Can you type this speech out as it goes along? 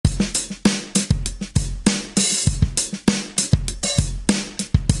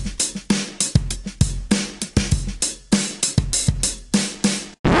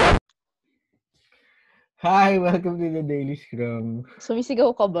Hi, welcome to the Daily Scrum.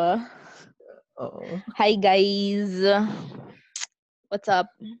 Sumisigaw ka ba? Oo. Hi guys! What's up?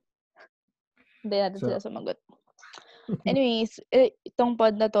 Hindi natin So, sila sumagot. Anyways, itong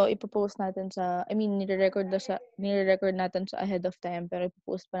pod na to, ipopost natin sa, nire-record natin siya ahead of time, pero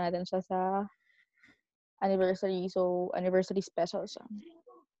ipopost pa natin siya sa anniversary, so anniversary special siya.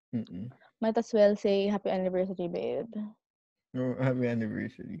 Might as well say, happy anniversary, babe. oh, happy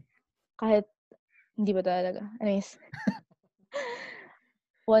anniversary. Kahit, hindi ba talaga? Anyways,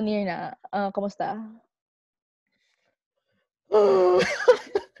 1 year na. Kamusta?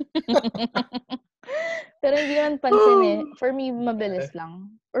 Pero hindi naman pansin eh. For me, mabilis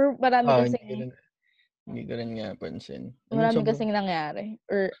lang. Or marami hindi ko rin nga pansin. marami kasing nangyari.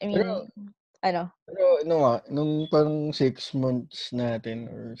 Or, Pero nung parang 6 months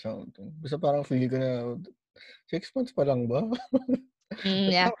natin or something. Basta parang feel ko na 6 months pa lang ba?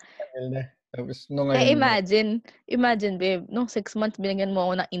 Yeah. Tagal na. Tapos nung Eh, ngayon, imagine, babe, nung 6 months binigyan mo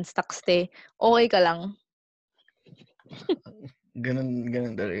ako ng Instax stay, okay ka lang? ganun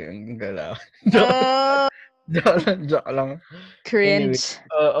talaga ang gala. Oh, Joke lang. Anyway, cringe.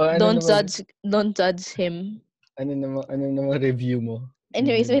 Don't judge him. ano naman review mo?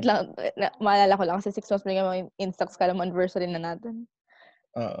 Anyways, wait lang. Maalala ko lang kasi 6 months binigyan mo yung Instax ka lang anniversary na natin.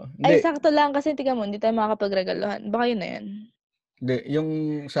 Ay, Hindi. sakto lang kasi tingnan mo, hindi tayo makakapagregaluhan. Baka yun na yun. Hindi, yung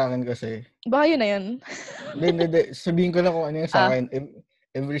sa akin kasi. Baka yun na yun. Hindi. Sabihin ko lang kung ano yung sa akin.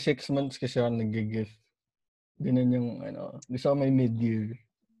 Every 6 months kasi ako nag-gift. Ganun yung gusto ko may mid-year.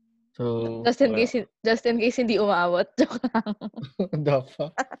 So, Just in case hindi umabot. Joke lang. dapat.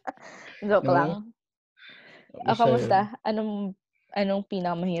 Joke lang. Kamusta? Yun. Anong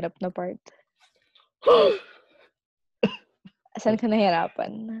pinakamahirap na part? Saan ka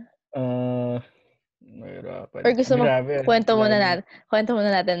nahirapan? Mahirapan. Or gusto mo, Grabe. kwento muna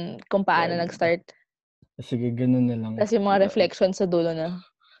natin kung paano nag-start. Sige, ganun na lang. Tapos yung mga reflections sa dulo na.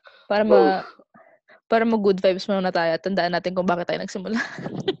 Para good vibes muna tayo at tandaan natin kung bakit tayo nagsimula.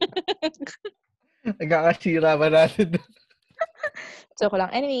 Nagkakasira ba natin? Joke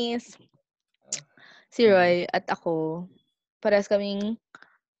lang. Anyways, si Roy at ako, parehas kaming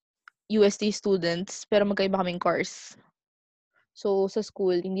UST students, pero magkaiba kaming course. So, sa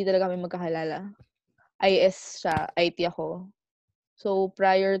school, hindi talaga kami magkakalala. IS siya, IT ako. So,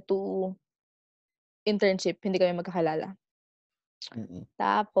 prior to internship, hindi kami magkakalala.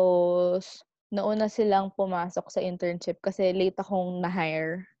 Tapos, nauna silang pumasok sa internship kasi late akong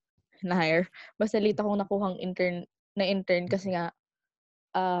na-hire. Basta late akong nakuhang intern kasi nga,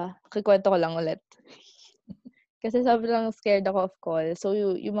 kikwento ko lang ulit. Kasi sobrang scared ako of call. So,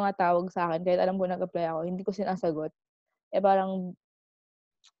 yung mga tawag sa akin, kahit alam ko nag-apply ako, hindi ko sinasagot. Parang,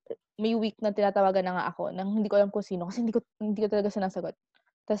 may week na tinatawagan na nga ako nang hindi ko alam kung sino kasi hindi ko talaga sinasagot.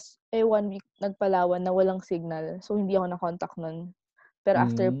 Tapos, 1 week nagpalawan na walang signal. So, hindi ako na-contact nun. Pero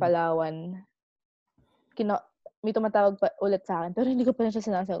after Palawan, may tumatawag pa ulit sa akin, pero hindi ko pa rin siya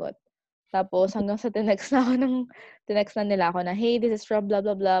sinasagot. Tapos hanggang sa tinext na nila ako na, hey, this is from blah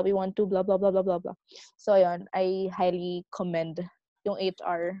blah blah, we want to blah blah blah blah blah blah. So ayun, I highly commend yung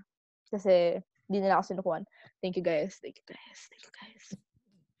HR kasi hindi nila ako sinukuhan. Thank you guys.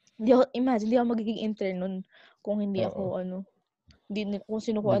 Hindi ako magiging intern nun kung hindi ako kung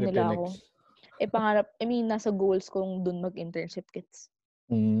sinukuhan nila ako. Pangarap, nasa goals kong dun mag-internship kits.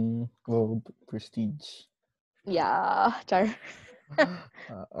 Prestige. Yeah, char.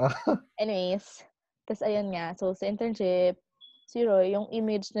 Anyways, tas ayun nga. So, sa internship, si Roy, yung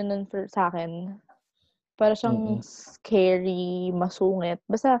image na nun sa akin, para siyang scary, masungit.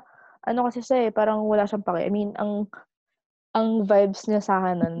 Basta, kasi siya parang wala siyang pake. Ang vibes niya sa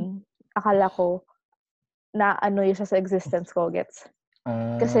akin nun, akala ko, na yun siya sa existence ko, gets?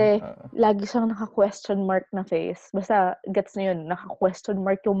 Kasi, lagi siyang naka-question mark na face. Basta, gets na yun, naka-question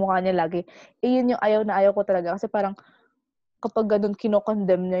mark yung mukha niya lagi. Yun yung ayaw na ayaw ko talaga. Kasi parang, kapag ganun,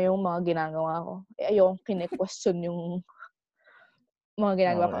 kinokondemn niya yung mga ginagawa ko. Ayaw kine-question yung mga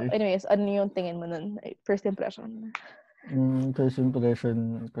ginagawa ko. Anyways, ano yung tingin mo nun? First impression. First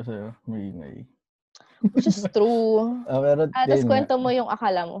impression ko sa'yo, maingay. Which is true. Tapos kwento mo yung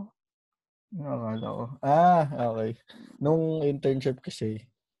akala mo. Akala ko. Okay. Nung internship kasi,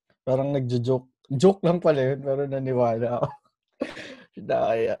 parang joke lang pala yun, pero naniwala ako.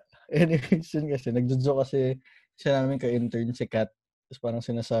 Kaya, anyways yun kasi, nagjo-joke kasi siya namin ka-intern si Kat. Tapos parang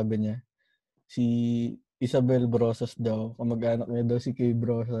sinasabi niya, si Isabel Brosas daw, kamag-anak niya daw si Kay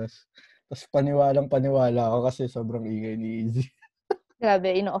Brosas. Tapos paniwala ako kasi sobrang ingay ni Izzy.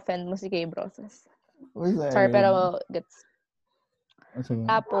 Grabe, ino-offend mo si Kay Brosas. Uy, Sorry, pero gets.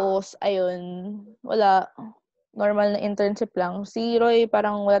 Tapos, ayun, wala. Normal na internship lang. Si Roy,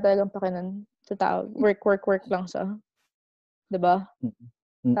 parang wala talagang pakinan. sa tao. Work lang siya. 'Di ba?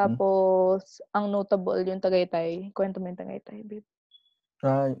 Mm. Tapos, ang notable yung Tagaytay. Kwento mo yung Tagaytay, babe.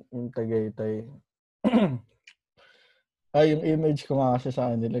 Yung Tagaytay. Yung image ko nga kasi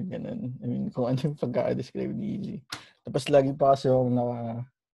sa kanila ganun. I mean, kung ano yung pagka-describe ni Izzy. Tapos lagi pa kasi yung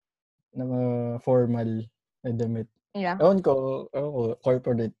formal na damit. Yeah. Ewan ko,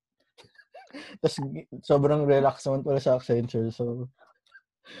 corporate. Tapos sobrang relax naman pala sa Accenture. So,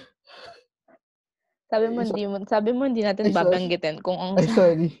 Sabi mo hindi natin babanggitin kung ang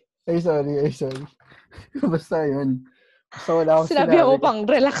sorry. Basta yun. Basta wala akong sinabi mo sinabi. pang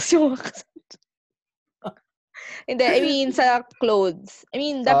relax yung Hindi, I mean sa clothes. I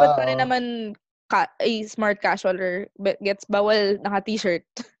mean, dapat pa rin naman smart casual or gets bawal naka-t-shirt.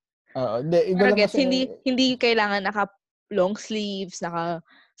 Hindi, iba Para lang gets, kasi. hindi kailangan naka long sleeves, naka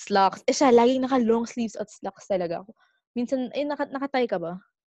slacks. Siya, laging naka long sleeves at slacks talaga ako. Minsan, naka-tie ka ba?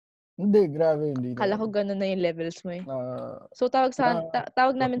 Hindi, grabe, hindi Kala ko naman. ganun na yung levels mo eh. Na, So, tawag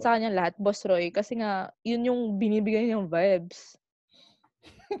namin Opo. sa kanya lahat, Boss Roy, kasi nga, yun yung binibigay niyang vibes.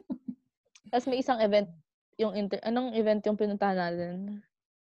 Tapos may isang event, anong event yung pinuntahan natin?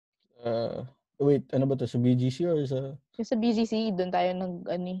 Wait, ano ba to? Sa BGC or sa... Yung sa BGC, doon tayo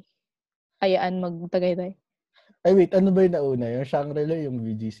ayaan mag-Tagaytay. Ay, wait, ano ba yung nauna? Yung Shangri-La, yung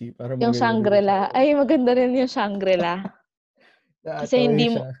BGC? Para Yung maganda rin yung Shangri-La. Ay, maganda rin yung Shangri-La. Nakatawa yung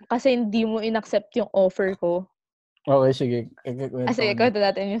siya. Kasi hindi mo inaccept yung offer ko. Okay, sige. Ikakwento Sige, ko na. kwento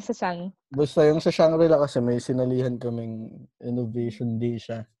natin yung sa Shang. Basta yung sa Shangri-La kasi may sinalihan kaming Innovation Day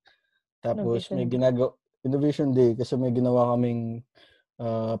siya. Tapos Innovation Day. Innovation Day kasi may ginawa kaming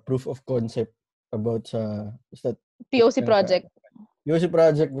proof of concept about sa basta POC project. POC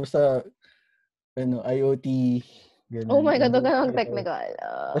project basta IoT Oh ganun my God, ganun indicator. technical.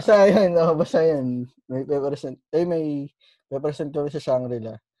 Basta yan. May kami sa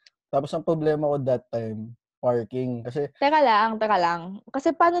Shangri-La. Tapos ang problema ko that time, parking. Kasi, Teka lang.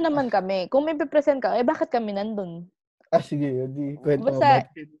 Kasi paano naman kami? Kung may present ka, bakit kami nandun? sige, hindi kwento mo Basta,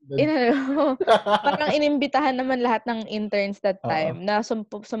 ba't kayo doon. parang inimbitahan naman lahat ng interns that Oo. time na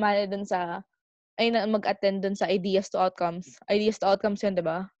sumali dun na mag-attend dun sa Ideas to Outcomes. Ideas to Outcomes yun, di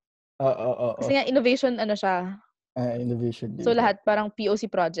ba? Oo. Kasi nga, innovation, siya. Innovation So, Day siya. lahat parang POC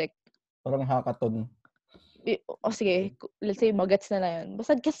project. Parang hackathon. Sige, let's say, magets na lang yun.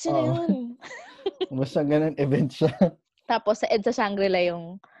 Basta gets yun na Oo. yun. Basta ganun event siya. Tapos, sa EDSA Shangri-La,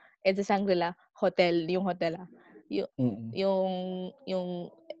 hotel, yung hotel, yung, Mm. yung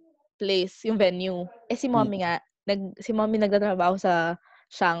place, yung venue. Si mommy nga, si mommy nagtatrabaho sa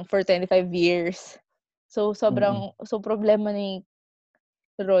Shang for 25 years. So, Mm. so problema ni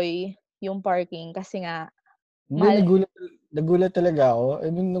Roy, yung parking, kasi nga, Hindi, mahal. nagulat talaga ako. I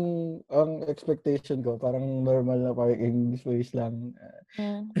mean, ang expectation ko, parang normal na parking space lang.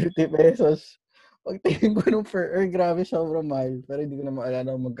 50 pesos. Pagtingin ko nung per hour, grabe, sobrang mahal. Pero hindi ko na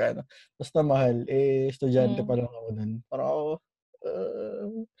maalala kung magkano. Basta mahal. Estudyante pa lang ako nun. Parang ako,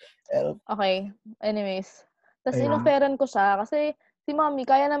 help. Okay, anyways. Tapos Ayun. inofferan ko siya kasi si mommy,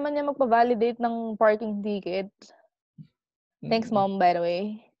 kaya naman niya magpa-validate ng parking ticket. Thanks, Mm. mom, by the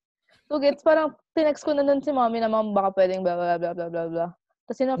way. So, gets, parang tinext ko na nun si mommy na, mom, baka pwedeng blah, blah, blah, blah, blah, blah.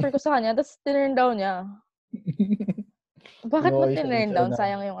 Tapos inoffer ko sa kanya, tapos tinurn down niya. Bakit mo Kinuha ko sa tinurn HR down? namin.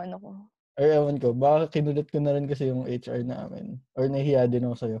 Sayang yung ano ko. Ay, ewan ko. Baka kinulit ko na rin kasi yung HR namin. Or nahihiya din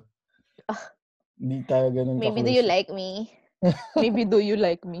ako sa'yo. Hindi tayo ganun Maybe do you ka-close. like me? Maybe do you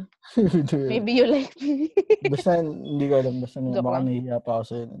like me? Eh. Maybe you like me? Basta hindi ko alam. Basta Joke baka lang. nahihiya pa ako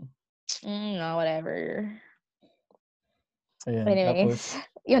sa'yo. No, whatever. Ayan. Anyways, Tapos,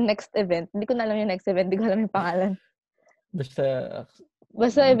 yung next event. Hindi ko na alam yung next event. Hindi ko alam yung pangalan. basta,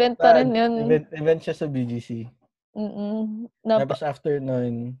 Basta event pa rin yun. event siya sa BGC. Tapos after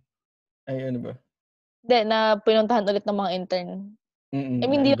nun, ay ano ba? Hindi, na pinuntahan ulit ng mga intern. I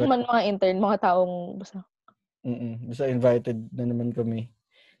mean, hindi naman Na-invite. mga intern, mga taong basta. Basta invited na naman kami.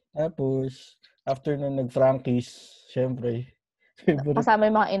 Tapos, after nun nag-Frankies, syempre, favorite. Kasama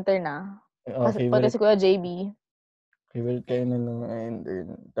yung mga intern na. Kasi pati Favorite. si Kuya JB. Favorite kayo na ng mga intern.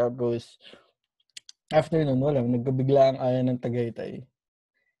 Tapos, after nun, wala. Nagkabigla ang aya ng Tagaytay.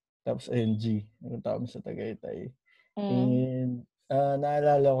 Tapos, NG. Nagpunta kami sa Tagaytay. And,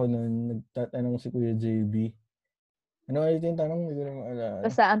 naalala ko nun, nagtatanong si Kuya JB. Ano ulit yung tanong? Hindi ko na maalala.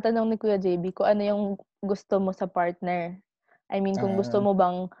 Basta ang tanong ni Kuya JB, kung ano yung gusto mo sa partner. I mean, kung gusto mo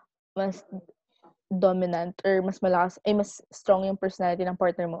bang mas dominant or mas malakas, mas strong yung personality ng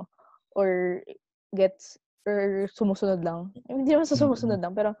partner mo. Or sumusunod lang. Hindi naman sumusunod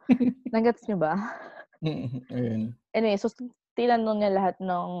lang, pero nagets nyo ba? Ayun. Anyway, so tinanong niya lahat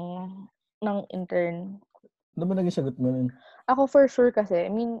ng intern. Ano ba naging sagot mo nun? Ako for sure kasi,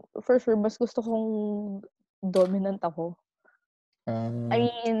 I mean, for sure, mas gusto kong dominant ako. I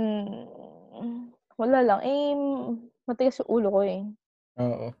mean, wala lang. Matigas yung ulo ko eh.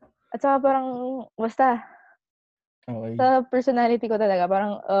 Oo. At saka parang, basta, Okay. sa personality ko talaga,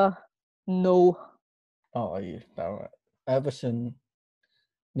 parang, no. Okay, tama. Tapos yun,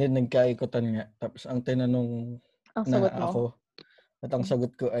 nagkaikutan nga. Tapos ang tinanong Ang na sagot mo. ako, at ang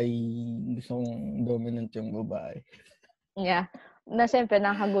sagot ko ay gusto kong dominant yung babae. Yeah. Na syempre,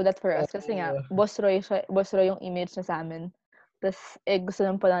 nakakagulat for us. Kasi nga, Boss Roy yung image niya sa amin. Tapos, gusto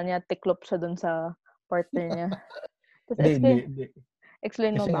lang pala niya, tiklop siya dun sa partner niya. Tapos, Hindi.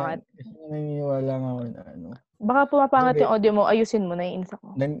 explain mo Kasi bakit. naniniwala nga ako na Baka pumapangat Hindi, yung audio mo, ayusin mo, naiinis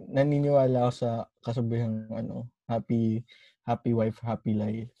ako. naniniwala ako sa kasabihang happy wife, happy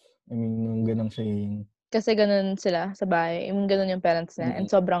life. I mean, yung ganang saying. Kasi ganun sila sa bahay. I mean, ganun yung parents niya. And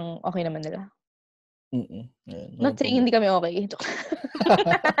sobrang okay naman nila. Ayun, Not saying hindi kami okay.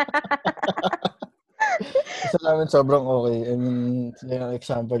 Sa namin sobrang okay. I mean, sila yung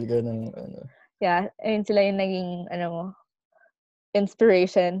example ko ng Yeah, I mean, sila yung naging,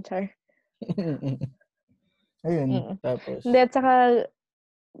 inspiration. Char. Ayun, tapos. Hindi, at saka,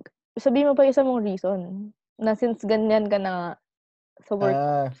 sabihin mo pa isa mong reason. Na since ganyan ka na sa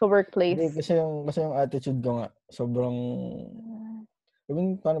workplace. Hindi, kasi yung attitude ko nga, sobrang, I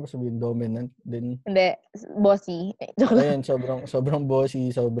mean, paano ba sabihin, dominant din. Hindi, bossy. Joke lang. Ayun, sobrang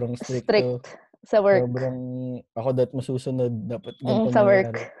bossy, sobrang stricto. Strict sa work. Sobrang, ako dapat masusunod, dapat ganito Sa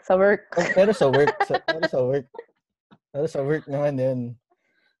work. mangyari. Sa work. Pero sa work. Pero sa work naman yun.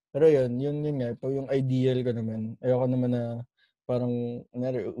 Pero yun nga, yung ideal ko naman, ayoko naman na parang,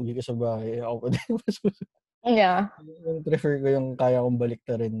 uwi ka sa bahay, ako pa din masusunod. Yeah. Yung prefer ko yung kaya kong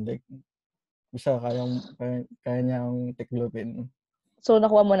baliktarin. Like, basta kaya niya akong tiklopin. So,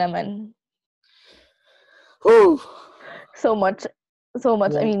 nakuha mo naman. Oh! So much.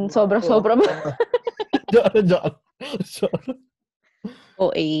 I mean, sobra. Sorry.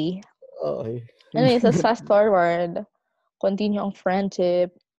 OA. Okay. Anyways, let's fast forward. Continue ang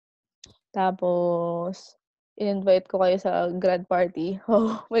friendship. Tapos, in-invite ko kayo sa grad party.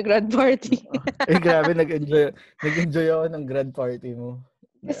 Oh, may grad party. Grabe, nag-enjoy ako ng grad party mo.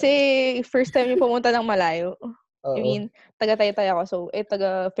 Kasi, first time yung pumunta ng malayo. I Oo. mean, taga-Taytay ako. So,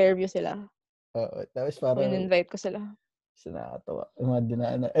 taga Fairview sila. Oo. Tapos So, in-invite ko sila. Nakakatawa. Yung mga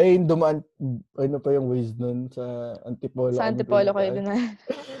dinaan. Dumaan, pa yung ways nun sa Antipolo Sa kami Antipolo kayo pinuntaan.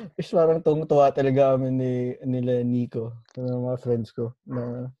 dinaan. Tapos parang tuwa talaga kami nila Nico, ng mga friends ko,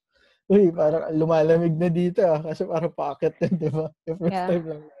 na, uy, parang lumalamig na dito kasi parang paakyat na, di ba? Yung first time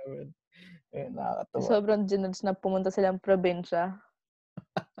lang namin. Nakakatawa. Sobrang ginuds na pumunta silang probinsya.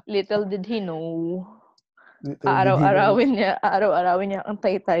 Little did he know. Araw-arawin niya ang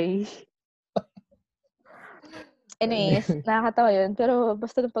Taytay. Anyways, nakakatawa yun. Pero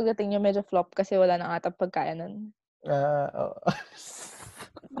basta nung pagdating niyo, medyo flop kasi wala nang atang pagkain nun. Oo.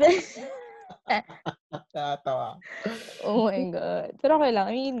 Nakakatawa. Oh my God. Pero okay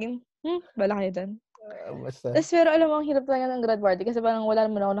lang. I mean, bala kayo dun. Basta. Tapos pero alam mo, ang hirap talaga ng grad party kasi parang wala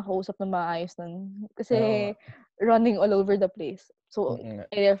naman ako nakausap ng maayos nun. Kasi running all over the place. So,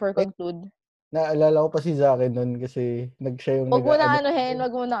 I therefore conclude. Naalala ko pa si Zaki nun kasi siya yung Wag mo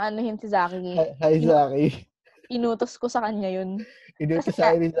na anuhin si Zaki. Hi, Zaki. Inutos ko sa kanya yun. Inutos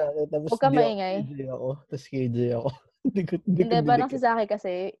sa akin ni Zaki, tapos huwag ka maingay. KJ ako. Hindi, parang si Zaki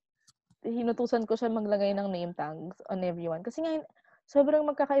kasi, hinutusan ko siya maglagay ng name tags on everyone. Kasi nga, sobrang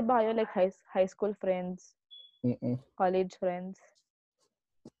magkakaiba kayo, like high school friends, college friends,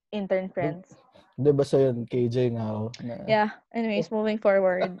 intern friends. Hindi, basta yun, KJ nga ako. Yeah, anyways, moving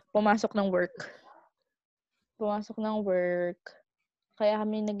forward, pumasok ng work. Kaya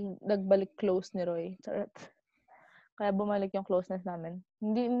kami nagbalik close ni Roy. Charot. Kaya bumalik yung closeness namin.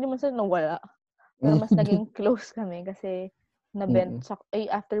 Hindi man sa nawala. Pero mas naging close kami kasi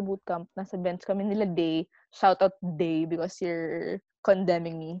after bootcamp, nasa bench kami nila Day. Shout out Day because you're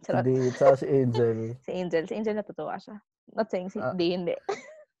condemning me. Charot. Hindi, tsaka si Angel. Si Angel natutuwa siya. Not saying si Day hindi.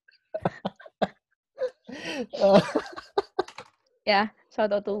 Yeah, shout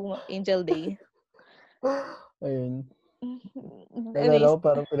out to Angel Day. Ayun. Nalala ko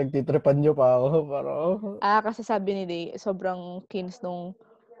parang pinagtitripan nyo pa ako. Kasi sabi ni Day, sobrang kinis mo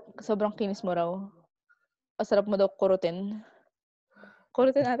raw. Sarap mo daw kurutin.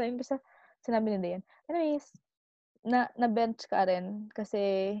 Kurutin ata yun. Basta sinabi ni Day yan. Anyways, na-bench ka rin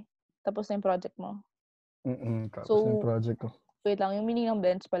kasi tapos na yung project mo. Tapos na yung project ko. Wait lang, yung meaning ng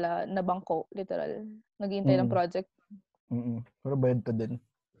bench pala, nabangko, literal. Naghihintay ng project. Pero bayad pa din.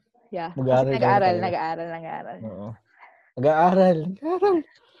 Yeah. Kasi nag-aaral. Oo. Nag-aaral.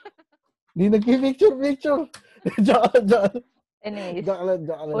 Hindi nagpipicture-picture. Joke. Anyways, Joke lang.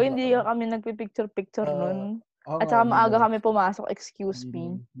 hindi kami nagpipicture-picture nun. Oo At nga, saka hindi maaga naman. kami pumasok, excuse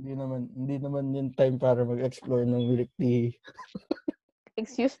me. Hindi naman yung time para mag-explore ng weekly.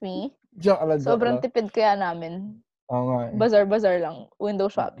 Excuse me? Joke Sobrang lang. tipid kaya namin. Oo nga eh. Bazar-bazar lang. Window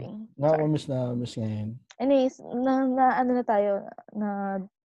shopping. Sorry. Nakakamiss ngayon. Anyways, ano na tayo,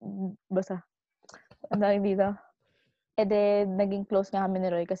 basta. Ang dahil dito. Eh de, naging close nga kami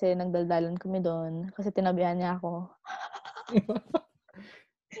ni Roy kasi nagdaldalan kami doon. Kasi tinabihan niya ako.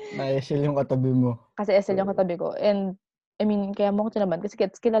 Na-SL yung katabi mo. Kasi SL yung katabi ko. And, I mean, kaya mo ko tinaban kasi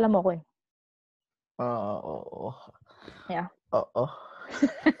kilala mo ko eh. Oo. Yeah. Oo.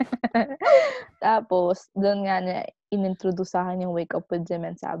 Tapos, doon nga niya inintroduce sa akin yung Wake Up with Jim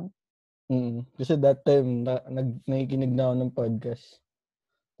and Sab. Kasi that time, nakikinig na ako ng podcast.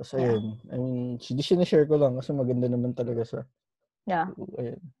 Tapos ayun, I mean, sinishare ko lang kasi maganda naman talaga siya. Yeah. So,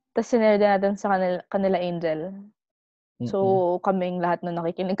 ayun. Tapos sinare din natin sa kanila Angel. So, kaming lahat na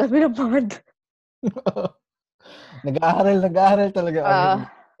nakikinig kami ng pod. Nag-aaral talaga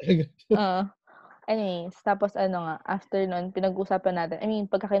kami. Anyways, tapos after nun, pinag-usapan natin, I mean,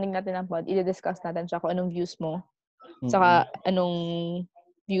 pagkakinig natin ng pod, i-discuss natin siya kung anong views mo, saka anong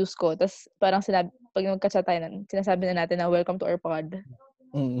views ko. Tapos parang pag nagka-chat tayo nun, sinasabi na natin na welcome to our pod.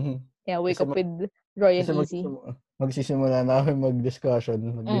 Yeah, wake up with Roy and Izzy. Magsisimula na kami mag-discussion,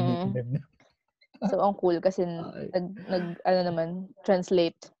 mag-deep. So, ang cool kasi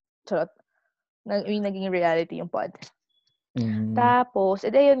translate. Charot. Naging reality yung pod. Tapos,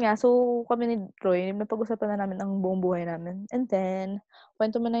 yun nga. So, kami ni Roy, napag-usapan na namin ang buong buhay namin. And then,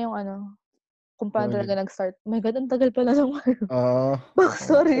 kwento mo na yung kung paano talaga nag-start. Oh my God, ang tagal pala ng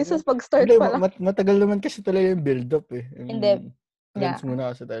backstory sa pag-start pala. Matagal naman kasi talaga yung build-up eh. Hindi. Friends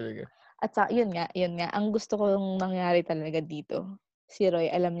muna kasi talaga. At yun nga. Ang gusto kong mangyari talaga dito, si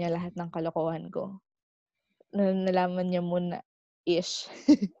Roy, alam niya lahat ng kalokohan ko. Nalaman niya muna ish.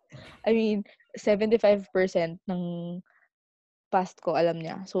 I mean, 75% ng past ko alam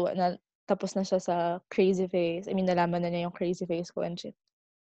niya. So, tapos na siya sa crazy face. I mean, nalaman na niya yung crazy face ko and shit.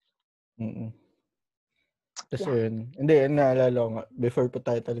 Tapos yun. Hindi, naalala ko nga, before pa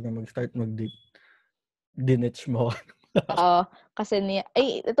tayo talaga mag-start mag-date, dinitch mo. Kasi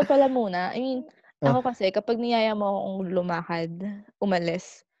ito pala muna. I mean, ako kasi, kapag niyaya mo akong lumakad,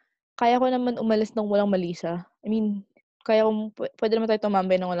 umalis, kaya ko naman umalis nang walang mali siya. I mean, pwede naman tayo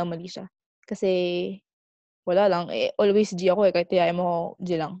tumambay nang walang mali siya. Kasi, wala lang. Always G ako kahit niyaya mo ako, G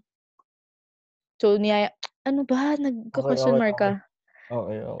lang. So, ano ba? Nagko-question mark ka?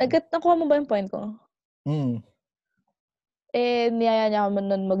 Okay. Nakuha mo ba yung point ko? Niyaya niya ako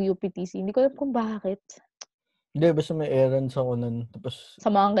nun mag-UPTC. Hindi ko alam kung bakit. Hindi, basta may errands ako nun. Tapos,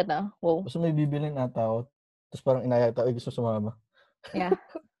 samahan kita. Wow. Basta may bibilin ata ako. Tapos parang inaya ata, gusto sumama. Yeah.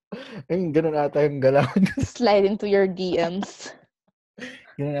 Ganun ata yung galawan. Slide into your DMs.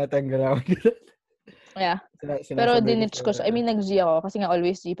 Ganun ata yung galawan. Yeah. Pero dinitch ko siya. I mean, nag-G ako kasi nga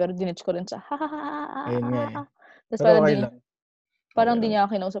always G. Pero dinitch ko rin siya. Ayun nga eh. Tapos Pero okay lang. Parang di niya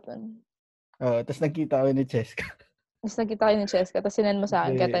ako kinausap nun. Tapos nagkita kami ni Cheska. Tapos nagkita kayo ni Cheska. Tapos sinend mo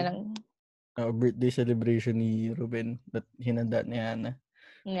sa akin. Kaya tayo birthday celebration ni Ruben that hinanda ni Hannah.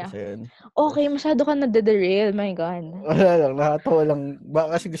 Yeah. Kasi Okay, masyado ka na-derail. My God. Wala lang, nakatawa lang.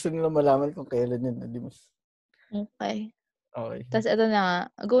 Baka kasi gusto nila malaman kung kailan yun. Hindi mas. Okay. Okay. Tapos ito na nga.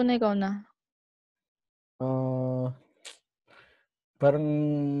 Go na, ikaw na. Parang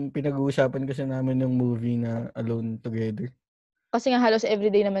pinag-uusapan kasi namin yung movie na Alone Together. Kasi nga halos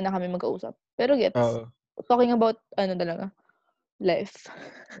everyday naman na kami mag-uusap. Pero gets. Talking about, talaga, life.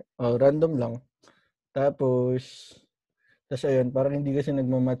 Random lang. Tapos ayun, parang hindi kasi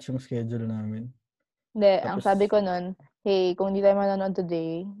nagmamatch yung schedule namin. Hindi, ang sabi ko nun, hey, kung hindi tayo manonood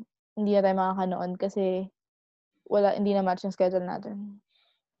today, hindi na tayo makakanood kasi hindi na match yung schedule natin.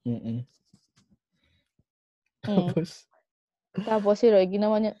 Tapos si Roy,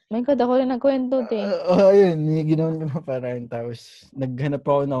 ginawa niya, may God, ako rin nagkwento, ayun, ginawa ko na parang. Tapos naghanap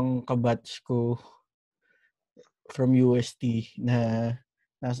ako ng kabatch ko from UST na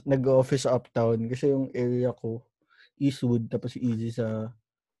nag-office sa Uptown kasi yung area ko Eastwood, tapos easy sa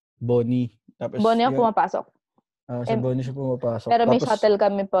Bonnie. Tapos Bonnie ang pumapasok. Sa Bonnie siya pumapasok. Pero may shuttle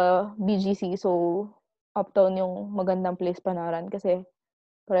kami pa BGC, so Uptown yung magandang place panaran kasi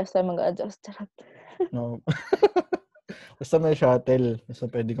parehas tayo mag-adjust. No. Basta may shuttle. Basta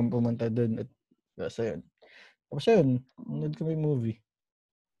pwede kang pumunta doon. Basta yun. Tapos yun, nanood kami movie.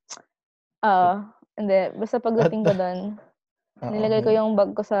 Hindi. Basta pagdating ko doon, nilagay ko yung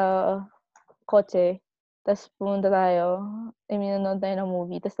bag ko sa kotse. Tapos pumunta tayo. Nanonood tayo ng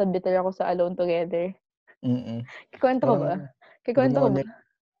movie. Tapos nabitter ako sa Alone Together. Kikwento ko ba?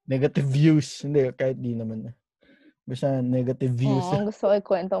 Negative views. Hindi, kahit di naman na. Basta negative views. Gusto ko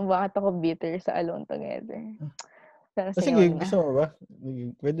ikwento kung bakit ako bitter sa Alone Together. Pero sige, Sige, wag gusto na. mo ba?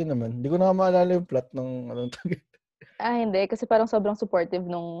 Pwede naman. Hindi ko na maalala yung plot ng ano Together. Hindi. Kasi parang sobrang supportive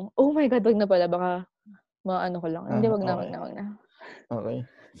nung, oh my God, wag na pala. Baka maano ko lang. Hindi, wag na, Okay. wag na, wag na. Okay.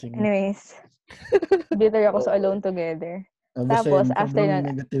 Sige. Anyways, bitter ako sa Okay. Alone Together. Basta Tapos, yun, after sobrang na,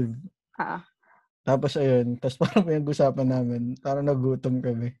 negative. ah, Tapos ayun, tapos parang pinag-usapan namin, parang nagutom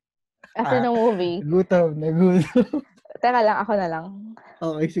kami. after ng movie, Nagutom. teka lang, ako na lang.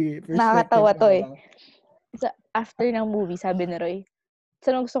 Okay, sige. Perspective Nakakatawa ko to na eh. lang. So, after ng movie, sabi ni Roy,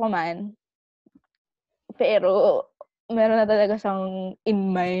 saan gusto kumain? Pero, meron na talaga siyang in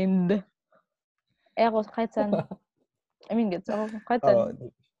mind. Ako, kahit saan. I mean, gets ako. Kahit saan.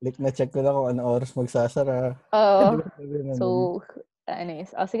 Like, na-check ko lang kung ano oras magsasara. Oo. Di ba sabi naman? So,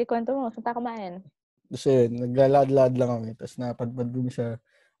 anyways. Sige, kwento mo. Saan tayo kumain? Kasi yun, naglalad-lad lang kami, tapos napadpad kami sa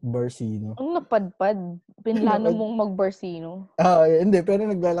Barsino. Ang napadpad. Pinlano mong mag-Barsino. Hindi, pero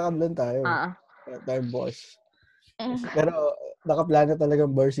naglalakad lang tayo. Tayo boss. Pero nakaplano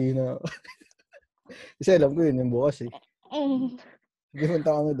talagang Barsino. Kasi alam ko yun yung bukas eh. Hindi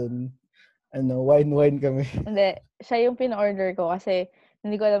punta kami doon. Wine kami. Hindi. Siya yung pin-order ko kasi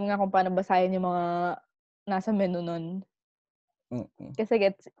hindi ko alam nga kung paano basahin yung mga nasa menu nun. Kasi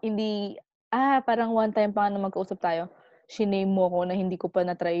gets, hindi, parang one time pa nga na magkausap tayo, shiname mo ko na hindi ko pa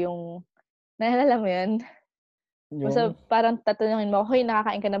na-try yung, naalala mo yun? Basta Yung, parang tatanungin mo, hoy,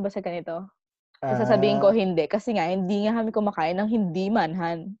 nakakain ka na ba sa ganito? Tapos sasabihin ko, hindi. Kasi nga, hindi nga kami kumakain ng hindi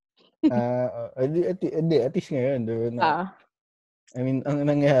manhan. at least ngayon, doon na, Ah. I mean, ang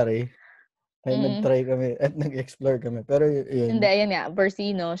nangyari, ay nag-try kami at nag-explore kami. Pero Hindi, yun, ayan nga,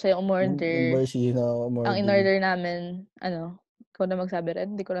 Barsino, siya yung yung umorder. Barsino, Ang umorder. in-order namin, ikaw na magsabi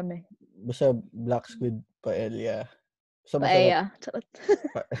rin, hindi ko alam eh. Basta black squid paella. Basta masarap. Paella. Charot.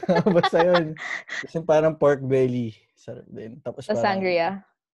 Basta yun. Kasi parang pork belly. Sarap din. Tapos Sa parang, sangria.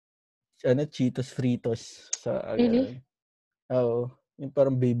 Cheetos fritos. Sa Really? ganun. Oo. Yung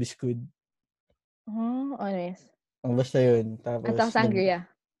parang baby squid. Anyways. Basta yun. At saka Tapos, sangria.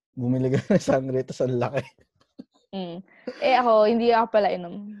 bumili ka ng sangre. Tapos ang laki. Ako, hindi ako pala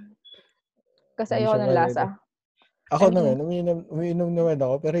inom. Kasi Hindi ayoko siya ng pala lasa. yun. Ako naman, umiinom naman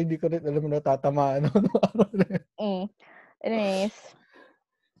ako. Pero hindi ko rin alam na tatamaan ako ng araw na yun. Anyways.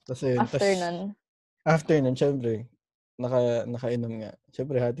 Tapos yun. After nun. After nun, syempre, nakainom nga.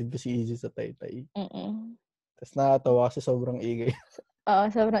 Syempre, hatid ko si Izzy sa Taytay. Tapos nakatawa kasi sobrang ingay. Oo,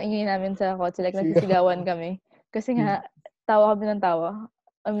 sobrang ingay namin sa kotse. Like, nagsisigawan kami. Kasi nga, tawa kami ng tawa.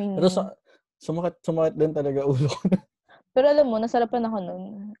 I mean, pero sumakit din talaga ulo ko. pero alam mo, nasarapan ako nun.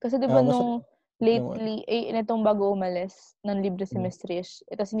 Kasi di ba nung naman. lately, netong bago umalis, ng libre si Mistress,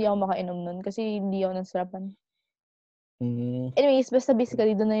 tapos hindi ako makainom nun kasi hindi ako nasarapan. Anyways, basta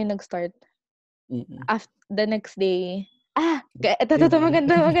basically, doon na yung nag-start. After the next day, ito,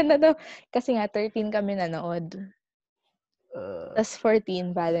 maganda to. Kasi nga, 13 kami nanood. Tapos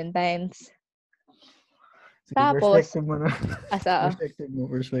 14, Valentine's. Tapos, Perspective mo na.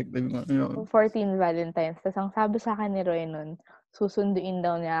 Perspective mo. 14 Valentine's. Tapos ang sabi sa akin ni Roy nun, susunduin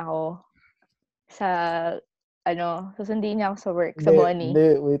daw niya ako sa, susunduin niya ako sa work, sa Bonnie.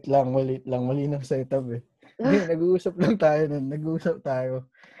 Hindi, wait lang. Mali ng setup eh. Hindi, nag-uusap lang tayo nun. Nag-uusap tayo.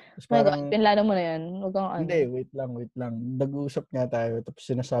 Tapos Oh my God, parang, pinlano mo na yan. Huwag kang hindi, wait lang. Nag-uusap nga tayo. Tapos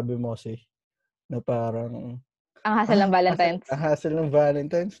sinasabi mo kasi, na parang, ang hassle ng Valentine's. Ang hassle ng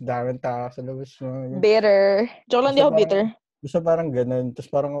Valentine's. Daming tao sa labas. Bitter. Joke lang, di ako bitter. Basta parang ganun. Tapos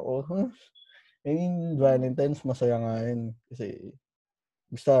parang I mean, Valentine's masaya nga yun. Kasi,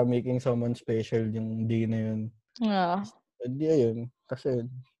 basta making someone special yung day na yun. Hindi ayun. Kasi,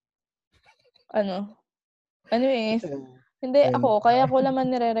 anyways, hindi ako, kaya ko naman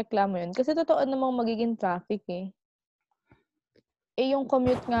nirereklamo yun. Kasi totoo namang magiging traffic eh. Yung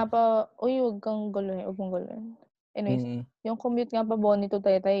commute nga pa, huwag kang guluhin. Anyways, yung commute nga pa Bonnie to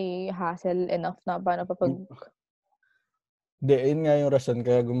Taytay, hassle enough na paano pa pag... Hindi, ayun nga yung rason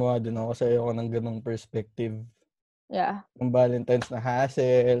kaya gumawa din ako kasi ayoko ng ganong perspective. Yeah. Yung Valentine's na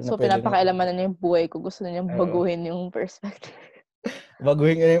hassle. So, pinapakailaman na niya yung buhay ko. Gusto na niya baguhin yung perspective.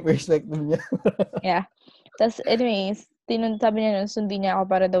 Baguhin nga yung perspective niya. Yeah. Tapos, anyways, sabi niya nun, sundin niya ako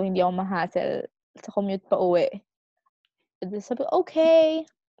para daw hindi ako ma-hassle sa commute pa uwi. Sabi, okay.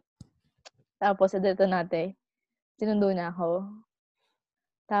 Tapos, dito natin, sinundo niya ako.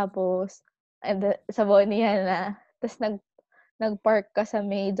 Tapos, sa Bonnie na. Tapos, nag-park ka sa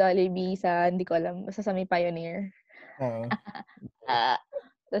may Jollibee sa, hindi ko alam, sa may Pioneer.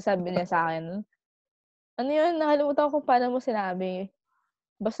 Tapos sabi niya sa akin, ano yun, nakalimutan ko kung paano mo sinabi.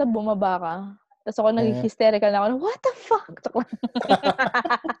 Basta bumaba ka. Tapos ako nag-hysterical na ako, what the fuck?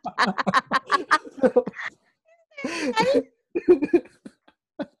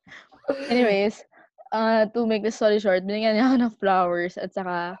 Anyways, to make the story short, binigyan niya ako ng flowers at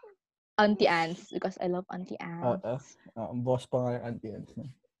saka Auntie Anne's because I love Auntie Anne's. Ang boss pa nga yung Auntie Anne's.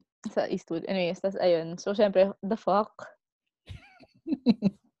 Sa Eastwood. Anyways, tas ayun. So, syempre, the fuck?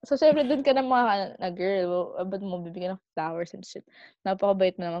 So, syempre, dun ka na mga girl, ba't mo bibigyan ng flowers and shit?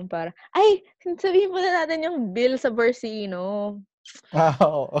 Napakabait mo naman para, ay, sabihin mo na natin yung bill sa Borsino.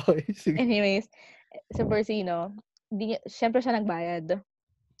 Okay. Sige. Anyways, sa Borsino, syempre siya nagbayad.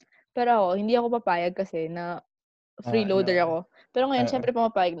 Pero ako, hindi ako papayag kasi na freeloader ako. Pero ngayon, syempre,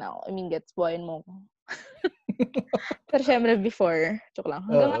 pumapayag na ako. I mean, gets, buhayin mo ko. Pero syempre, before, joke lang.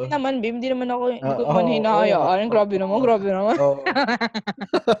 Hanggang ngayon naman, babe, hindi ko naman hinahayaan. Grabe naman.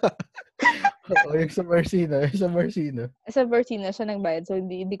 Yung sa Marcino. Sa Bursino siya nagbayad, so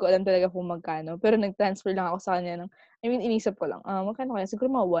hindi ko alam talaga kung magkano. Pero nag-transfer lang ako sa kanya inisip ko lang, magkano kaya?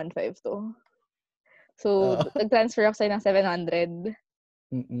 Siguro mga 1.5 to. So, nag-transfer ako sa'yo ng 700.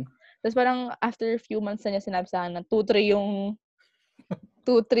 Tapos parang after a few months na niya sinabi sa akin na 2.3 yung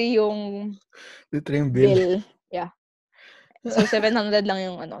bill. Yeah. So, 700 lang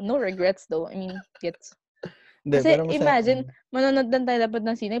yung no regrets though. I mean, gets. Kasi imagine, manonood lang tayo dapat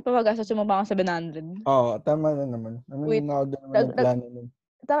ng sine, papagastos mo pa ako 700. Oo, tama na naman. Wait, ako din naman ng plano nun.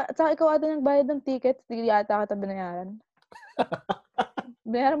 Tsaka ikaw ata nagbayad ng ticket, hindi yata kita binayaran.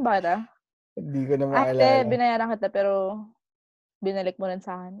 Binayaran ba kita? Hindi ko na maalala. Binayaran kita pero binalik mo rin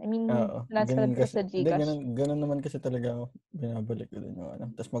sa akin. I mean, transfer kita sa Gcash. Ganun naman kasi talaga ako. Binabalik ko din yung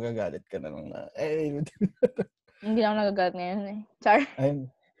Tapos magagalit ka na lang na, Hindi na ako nagagalit ngayon eh. Char.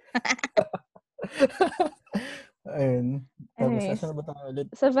 Ayun. Tapos, Anyways, asan ba tayo ulit?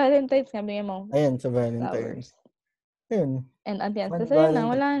 sa Valentine's nga, bigyan mo. Ayun, sa Valentine's. Ayun. And Auntie Anne's. Tapos ayun na,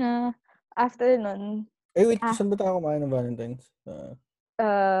 wala na. After nun. Wait, saan ba tayo kumain ng Valentine's?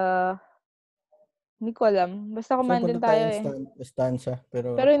 Hindi ko alam. Basta kumain din tayo eh. Estancia.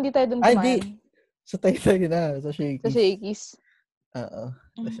 Pero hindi tayo dun kumain. Hindi. Sa Taytay na. Sa Shakey's. Sa Shakey's. Oo.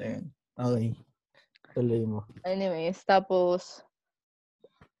 Tapos ayun. Okay. Tuloy mo. Anyways, tapos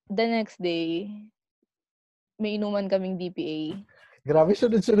the next day, may inuman kaming DPA. Grabe,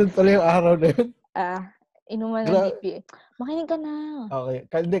 sunod-sunod pala yung araw na yun. Inuman ng DPA. Makinig ka na. Okay.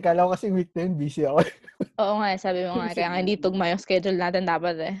 Hindi, kala ko kasi week na yun, busy ako. Oo nga, sabi mo nga. Kaya nga hindi tugma yung schedule natin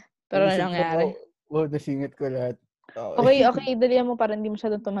dapat eh. Pero ano nangyari? Nasingit ko lahat. Okay, dalihan mo para hindi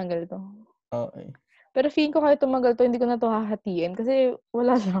masyadong tumagal to. Okay. Pero feeling ko kahit tumagal to, hindi ko na to hahatiin. Kasi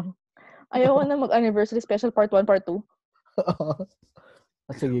wala lang. Ayoko na mag-anniversary special part 1, part 2.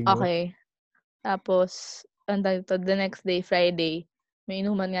 Sige, go. Okay. Tapos, the next day, Friday, may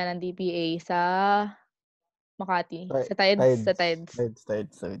inuman nga ng DPA sa Makati. Sa Tides.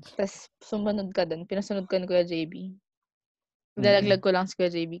 Tapos, sumunod ka dun. Pinasunod ka ni Kuya JB. Dalaglag ko lang si Kuya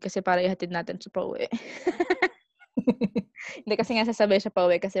JB kasi para ihatid natin siya pa uwi. Hindi kasi nga sasabay siya pa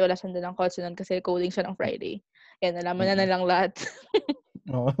uwi kasi wala siyang dalang kotse nun kasi coding siya ng Friday. Yan, nalaman na lang lahat.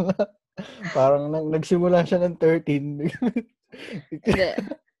 Parang nagsimula siya ng 13.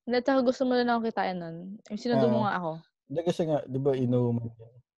 Hindi, tsaka gusto mo na lang kitain nun. Sinundo mo nga ako. Hindi kasi nga, di ba inuman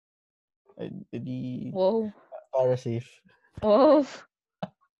yan? Wow. Para safe. Wow.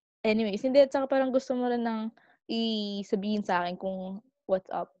 Anyways, hindi, tsaka parang gusto mo rin nang isabihin sa akin kung what's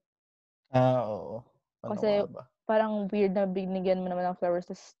up. Oo. Kasi parang weird na binigyan mo naman ng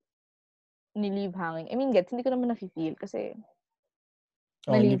flowers tapos ni-leave hanging. I mean, hindi ko naman na-feel kasi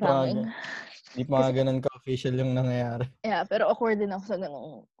na-leave hanging. Hindi pa nga ganun ka-official yung nangyayari. Yeah, pero awkward din ako sa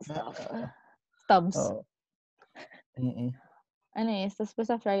ganung stuff. Stubs. Anyways, tapos pa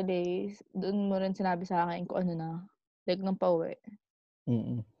sa Fridays, doon mo rin sinabi sa akin kung ano na, like nang pauwi.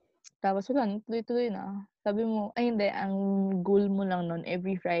 Tapos wala, tuloy-tuloy na. Sabi mo, ay hindi, ang goal mo lang nun,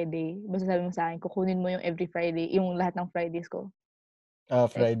 every Friday, basta sabi mo sa akin, kukunin mo yung every Friday, yung lahat ng Fridays ko.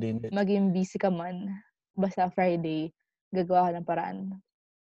 Friday. Like, maging busy ka man, basta Friday, gagawa ka ng paraan.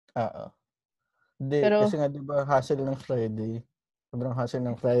 Oo. Hindi, pero, kasi nga diba, hassle ng Friday. Sobrang hassle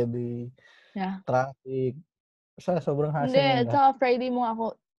ng Friday. Yeah. Traffic. Sobrang hassle hindi, ng sa Friday mo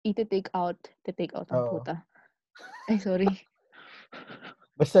ako, i-take out ang puta. Ay, sorry.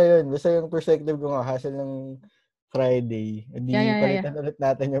 Basta yung perspective ko nga, hassle ng Friday. Hindi palitan ulit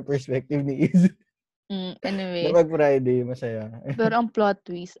natin yung perspective ni Izzy. Anyways. Kapag Friday, masaya. Pero ang plot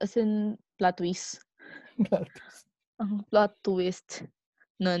twist, ang plot twist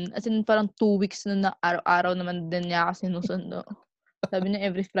nun, as in parang 2 weeks nun na araw-araw naman din niya ako sinusundo. Sabi niya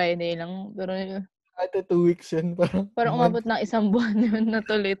every Friday lang, pero ate 2 weeks yun, parang umabot ng 1 buwan yun na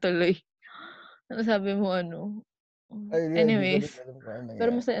tuloy-tuloy. Ano sabi mo, Ay, yun, di ko rin Anyways, alam kung ano pero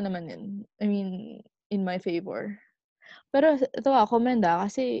nangyari. masaya naman yun. I mean, in my favor. Pero ito comment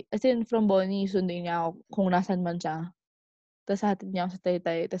kasi as in from Bonnie, sundin niya ako kung nasaan man siya. Tapos hatid niya ako sa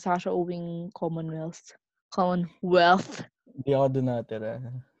Taytay, tapos saka siya uwing Commonwealth. Commonwealth. Hindi ako doon natira.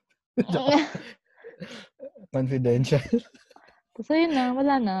 Confidential. Tapos ayun na,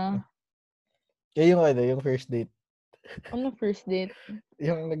 wala na. Yung first date. Ano first date?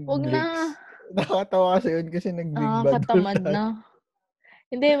 Yung Wag nag-breaks. na. Nakakatawa kasi yun kasi nag-big bad wolf Nakakatamad tayo. na.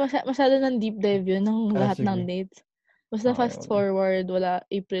 Hindi, masyado ng deep dive yun ng lahat ng Sige. dates. Basta Okay, fast okay. forward, wala,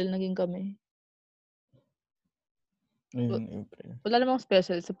 April naging kami. Ayun, April. Wala namang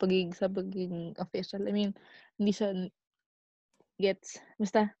special sa pagiging official. I mean, hindi siya gets.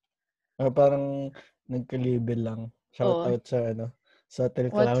 Basta, Parang nagka-label lang. Shout oh, out sa Hotel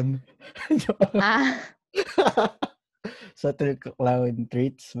what? Clown. Ah, Sa Hotel Clown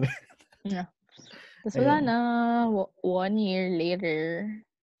treats. yeah. Tapos wala Ayun. na. 1 year later.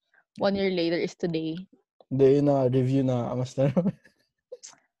 1 year later is today. Hindi, yun na, review na. Kamusta naman?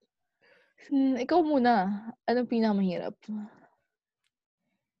 Ikaw muna. Anong pinakamahirap?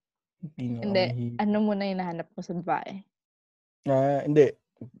 Hindi. Pinakamahirap. Ano muna yung nahanap mo sa babae? Hindi.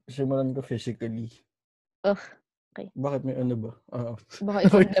 Simulan ko physically. Ugh, okay. Bakit may ano ba? Baka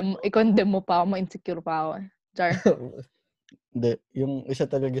i-condemn mo pa ako, ma-insecure pa ako. Char. Hindi. Yung isa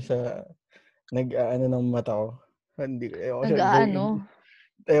talaga sa nag-aano ng mata ko. Hindi. Nag-aano?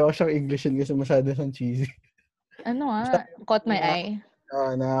 Ayoko siyang Englishin kasi masyado siyang cheesy. Ano nga? Caught my Na, eye.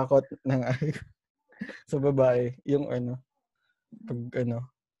 nakakot ng ay sa babae. Yung pag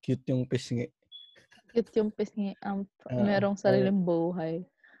cute yung pisngi. Cute yung pisngi. Ah, Merong sariling buhay.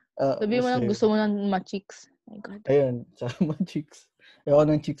 Sabi mo basta lang yun. gusto mo ng ma-chicks. My God. Ayun, tsaka mga chicks. Ayoko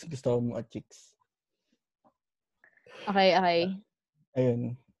ng chicks, gusto ko mga chicks. Okay, okay.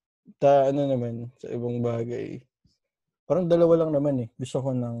 Ayun. Ano naman, sa ibang bagay. Parang dalawa lang naman eh. Gusto ko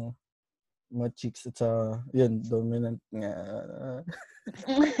ng mga chicks at sa, yun, dominant nga.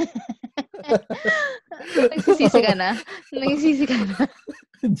 Nagsisisi ka na? Nagsisisi ka na?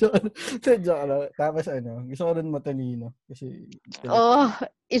 Joke lang. Tapos gusto ko rin matalino. Kasi Oh, intellectual.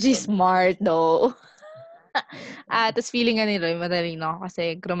 it is smart though. Tapos feeling nga ni Roy, matalino ako kasi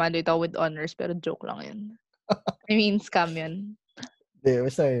graduate ako with honors, pero joke lang yun. I mean, scam yun. Hindi,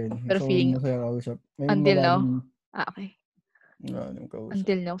 basta yun. Pero Gusto ko feeling, masaya kausap. May until now, malalim, okay. kausap.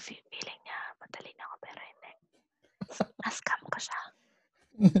 Until now, feeling niya, matalino ako, pero hindi. Na-scam ko siya.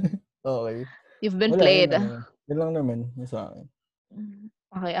 Okay. You've been Wala, yun played. lang naman. Yun lang naman, yung sa akin.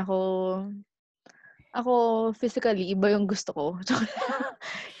 Okay, ako physically, iba yung gusto ko.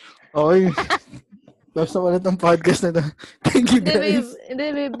 Okay. Tapos na ulit ang podcast na to. Thank you, guys. Hindi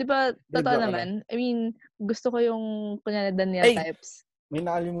babe, di ba, Hindi, totoo joke lang. naman. I mean, gusto ko yung, kunyari, Daniel Ay! types. May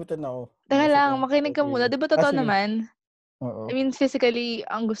nakalimutan ako. Teka Nasa lang, tong makinig ka muna. criteria. Di ba totoo Sige. naman? I Oo. mean, physically,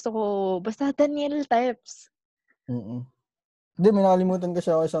 ang gusto ko, basta Daniel types. Hindi, may nakalimutan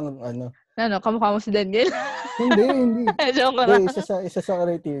kasi ako isang Ano, kamukha mo si Daniel? Hindi. Joke ko Hindi, lang. isa sa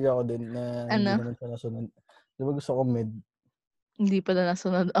criteria ko din na hindi Ano? naman siya nasunod. Di ba gusto ko med? Hindi pala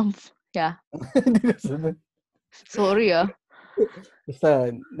nasunod. Yeah. Hindi nasunod. Sorry Basta,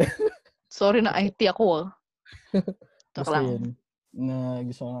 Sorry na IT ako Joke basta lang. yun. Na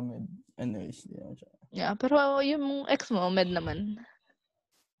gusto ko ng med. Anyways, di naman siya. Yeah, pero yung ex mo, med naman.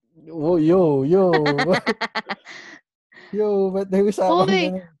 Yo. Yo, ba't nag-usapan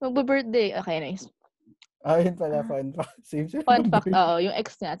Hoy, ganun? magbe-birthday. Okay, nice. Yun pala, fun fact. Same Fun ng fact, birthday. yung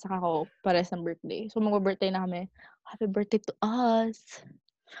ex niya at saka ako, pares ng birthday. So, magbe-birthday na kami. Happy birthday to us.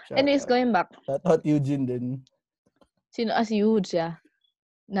 Shout Anyways, out. going back. Shout out Eugene din. Sino as huge siya?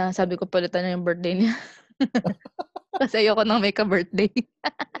 Na sabi ko palitan na yung birthday niya. Kasi ayoko nang may ka-birthday.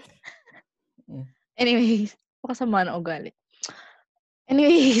 Anyways, pakasama ng ugali.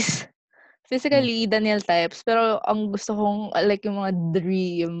 Anyways, physically, Daniel types. Pero ang gusto kong, like yung mga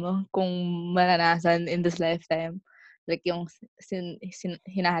dream kung maranasan in this lifetime. Like yung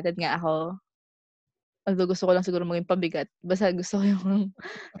hinahatid nga ako. Although gusto ko lang siguro maging pabigat. Basta gusto ko yung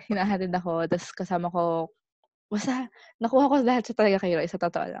hinahatid ako. Tapos kasama ko, basta nakuha ko lahat sa talaga kay Roy. Sa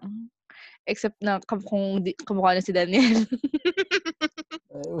totoo lang. Except na kung kamukha na si Daniel.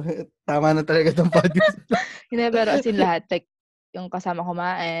 Tama na talaga itong podcast. Hindi, pero as in lahat. Like, yung kasama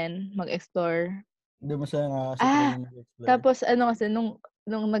kumain, mag-explore. Hindi, masaya nga kasi talaga mag-explore. Tapos ano kasi,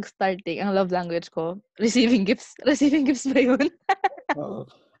 nung nag-starting, ang love language ko, receiving gifts. Receiving gifts ba yun? Oo.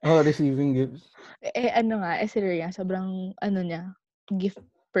 Receiving gifts. Si Rhea, sobrang, niya, gift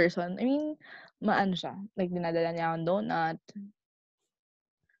person. I mean, maano siya. Like, dinadala niya akong donut.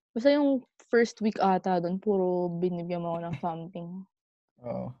 Basta yung first week ata doon, puro binibigyan mo ako ng something.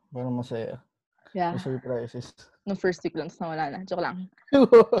 Oo, parang masaya. Yeah. May surprises. No first week lang, tapos nawala na. Joke lang.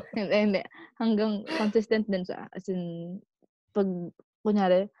 Hindi. Hanggang consistent din siya. As in, pag,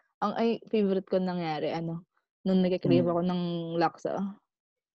 kunyari, favorite ko nangyari, nung nag-crave ako ng laksa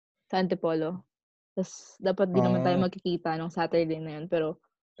sa Antipolo. Tapos, dapat di naman tayo magkikita nung Saturday na yun. Pero,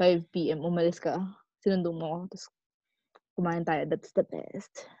 5 p.m. umalis ka. Sinundo mo ako. Tapos, kumain tayo. That's the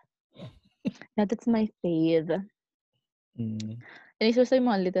best. That's my fave. And it's also yung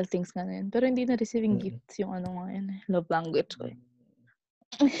mga little things nga na yun. Pero hindi na receiving gifts yung nga yun. Love language ko eh.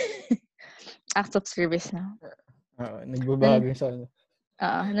 Acts of service na. Nagbabago yung sa na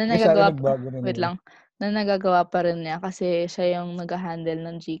sa akin nagagawa nagbago rin wait yun. lang. Na nagagawa pa rin niya kasi siya yung nag-handle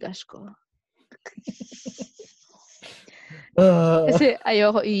ng GCash ko. Kasi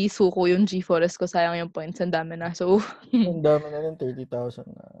ayoko isuko yung G-Forest ko. Sayang yung points. Ang dami na. So, ang dami na rin, 30,000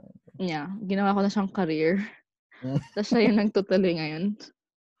 na. Yeah. Ginawa ko na siyang career. Tapos siya yung nagtutuloy ngayon.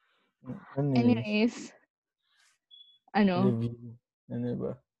 Anyways. Review. Ano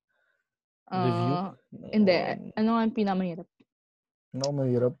ba? Review? Hindi. Ano nga yung pinakamahirap? Ano ko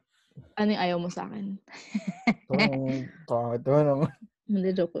mahirap? Ano yung ayaw mo sa akin? Ito naman. Hindi,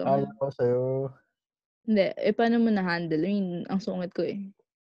 joke lang. Ayaw ko sa'yo. Hindi. Paano mo na-handle? I mean, ang sungit ko eh.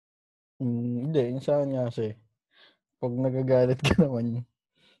 Hindi. Yung sa akin nga kasi, pag nagagalit ka naman,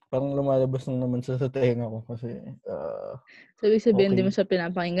 parang lumalabas lang naman sa tenga ko kasi, So, ibig sabihin, okay. hindi mo siya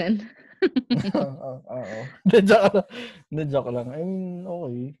pinapakinggan? Oo. Joke lang. I mean,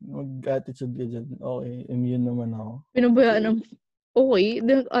 okay. Mag-attitude ka dyan. Okay. Immune naman ako. Pinabayaan ng okay?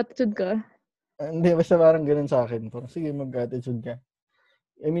 Attitude ka? Hindi, basta parang ganun sa akin. Parang sige, mag-attitude ka.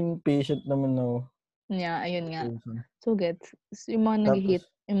 I mean, patient naman ako. Yeah, ayun nga. Person. So, gets. Yung mga nag-hate,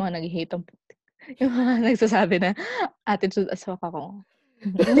 yung mga nagsasabi na attitude aswak ako.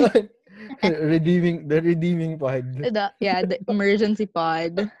 The redeeming pod. The emergency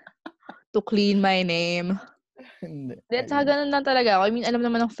pod to clean my name. Hindi. Saka ganun lang talaga ako. I mean, alam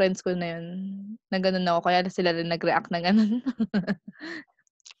naman ng friends ko na yun, na ganun ako, kaya sila rin nag-react na ganun.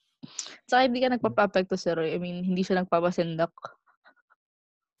 Saka hindi ka nagpapapekto si Roy. I mean, hindi siya nagpapasindok.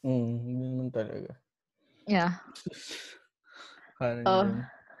 Hindi naman talaga. Yeah. Ano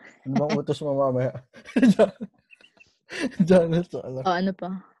bang utos mo mamaya? Diyan, ano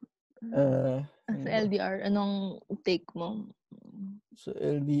pa? Sa ba? LDR, anong take mo? Sa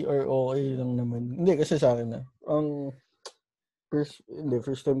LDR, okay lang naman. Hindi, kasi sa akin na.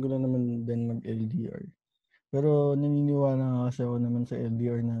 First time ko na naman din mag-LDR. Pero naniniwala nga kasi ako naman sa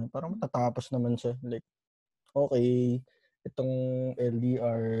LDR na parang matatapos naman siya. Like, okay, itong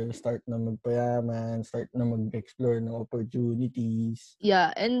LDR, start na magpayaman, start na mag-explore ng opportunities.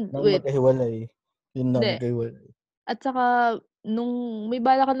 Yeah, and Nang magkahiwalay. Yun lang, magkahiwalay. At saka, nung may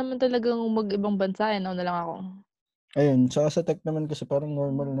bala ka naman talagang mag-ibang bansa, nauna lang ako. Ayun, saka sa tech naman kasi parang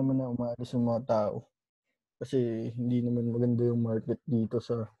normal naman na umalis yung mga tao. Kasi hindi naman maganda yung market dito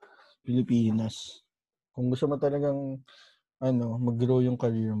sa Pilipinas. Kung gusto mo talagang mag-grow yung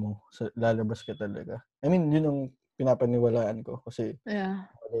career mo, lalabas ka talaga. I mean, yun ang pinapaniwalaan ko kasi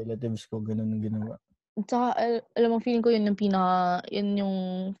relatives ko ganun ang ginawa. At saka, alam mo, feeling ko yun yung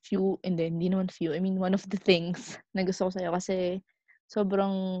few, hindi naman few, I mean, one of the things na gusto ko sa'yo kasi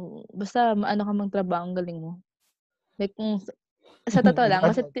sobrang, basta maano ka magtrabaho, ang galing mo. Like, sa totoo lang,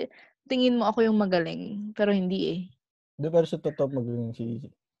 kasi tingin mo ako yung magaling, pero hindi eh. Hindi, pero sa totoo magaling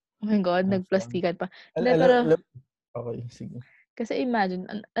si... Oh my God, nagplastikan pa. Pero, okay, sige. Kasi imagine,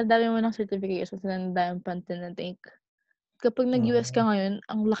 ang dami mo ng certifications, ang dami pang tinatake. Kapag nag-US ka ngayon,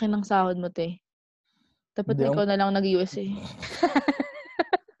 ang laki ng sahod mo, te. Dapat na ikaw na lang nag-US eh.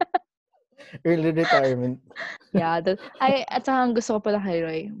 Early retirement. Yeah. At saka ang gusto ko pala kay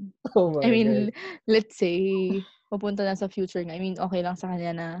Roy. Oh my God. Let's say, pupunta na sa future nga. I mean, okay lang sa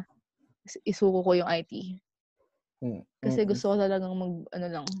kanya na isuko ko yung IT. Kasi gusto ko talagang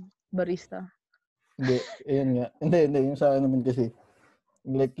barista. Hindi, ayun nga. Hindi, yung sa akin naman kasi,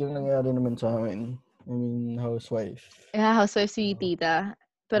 like yung nangyari naman sa akin, I mean, housewife. Yeah, housewife si tita.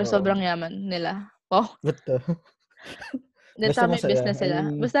 Pero sobrang yaman nila. Wow. Basta may masaya. business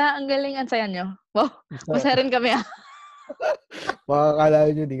sila. Basta ang galing, ang saya nyo. Wow. Masaya rin kami ah. Makakala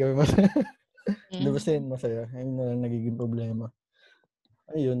nyo, di kami masaya. Hindi, basta yun masaya. Ayun na lang nagiging problema.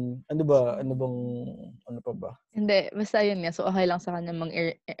 Ayun. Ano pa ba? Hindi, basta yun nga. So, okay lang sa kanya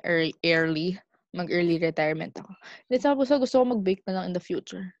mag-early retirement ako. Hindi, sa gusto ko mag-bake na lang in the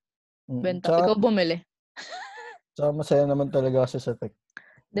future. Benta. Ikaw bumili. Tsaka masaya naman talaga kasi sa tech.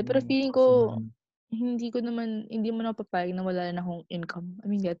 Hindi, pero feeling ko, hindi mo na papayag na wala na akong income.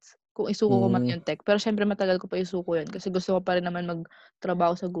 I mean, kung isuko ko man yung tech. Pero syempre matagal ko pa isuko yan kasi gusto ko pa rin naman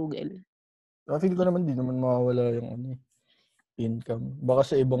magtrabaho sa Google. Feel ko naman di naman mawawala yung income. Baka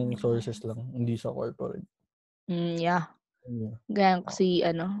sa ibang sources lang, hindi sa corporate. Yeah. Yeah. Gaya ko si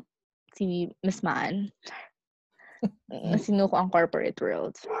Miss Maan. Sinuko ang corporate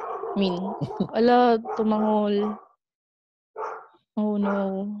world. I mean, tumangol. Oh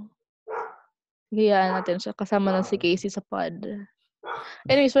no. Gayaan natin siya. Kasama na si Casey sa pod.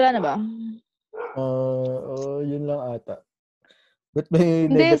 Anyways, wala na ba? Yun lang ata. But may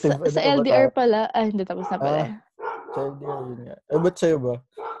Hindi, negative, sa LDR pala. Hindi, tapos na pala. Sa LDR, yun nga. Ba't sa'yo ba?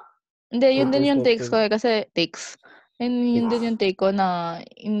 Hindi, yun Your din yung takes perspective. ko kasi yun din yung take ko na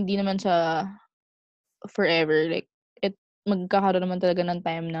hindi naman siya forever. Like, magkakaroon naman talaga ng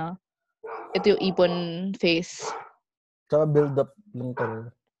time na ito yung ipon phase. Tsaka build up lang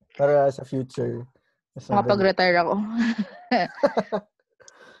talaga. Para sa future. Mas madali. Makapag-retire ako.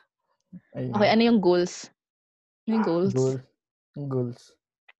 Ayun. Okay, ano yung goals? Ano yung goals? Goals.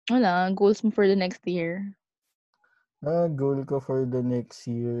 Wala, goals mo for the next year. Goal ko for the next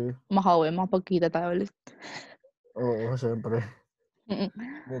year. Makapagkita tayo ulit. Oo, syempre.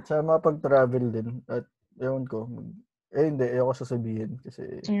 Sa makapag-travel din. At ewan ko. Hindi. Ayoko sasabihin.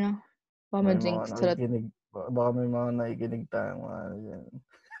 Kasi Yeah. may Jinx. mga nakikinig. Baka may mga nakikinig tayong mga yan.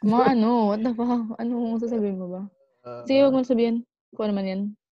 What the fuck? Ano sasabihin mo ba? Sige, huwag mo sabihin. Kung ano man yan.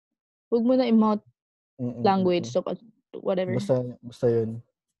 Huwag mo na i-mouth language so whatever. Basta yun.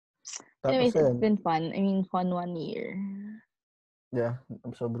 Anyways, it's been fun. I mean, fun 1 year. Yeah,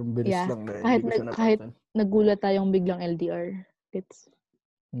 sobrang bilis lang na hindi ko siya Kahit napansin. nagulat tayong biglang LDR.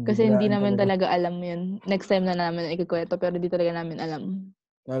 Kasi hindi namin talaga alam yun. Next time na namin ikikwento pero hindi talaga namin alam.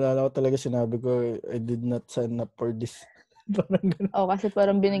 Naalala ko talaga sinabi ko, I did not sign up for this. Parang ganun. Kasi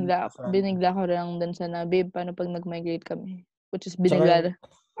parang binigla ko lang dun sa na, babe, paano pag nag-migrate kami? Which is binigla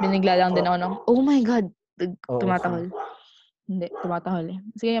lang din ako ng, oh my God! Tumatahol. Hindi, tumatahol eh.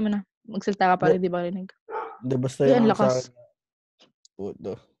 Sige, yaman na. Magsalita ka para di ba rinig? Hindi, basta yung sa akin.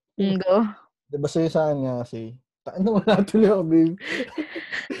 Puto. Go. Hindi, basta yung sa akin nga kasi, ano wala tuloy ako, babe.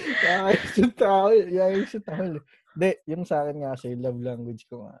 Nakakayos yung tahol. Hindi, yung sa akin nga kasi, love language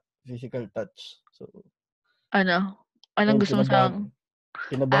ko nga, physical touch. So, Anong gusto mo sa...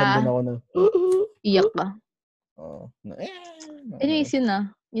 Kinabahan din ako na, iyak ka? Oo. Anyways, yun na.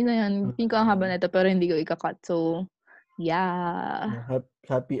 Yun na yan. Hindi ko ang haba na ito, pero hindi ko ikakat. So, yeah.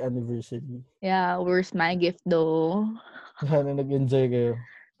 Happy anniversary. Yeah, where's my gift though? Sana nag-enjoy kayo.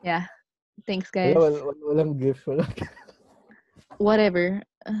 Yeah. Thanks, guys. Walang gift. Whatever.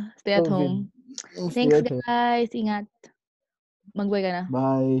 Stay at COVID. home. Thanks, guys. Ingat. Mag-bye ka na.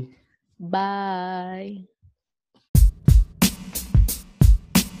 Bye. Bye.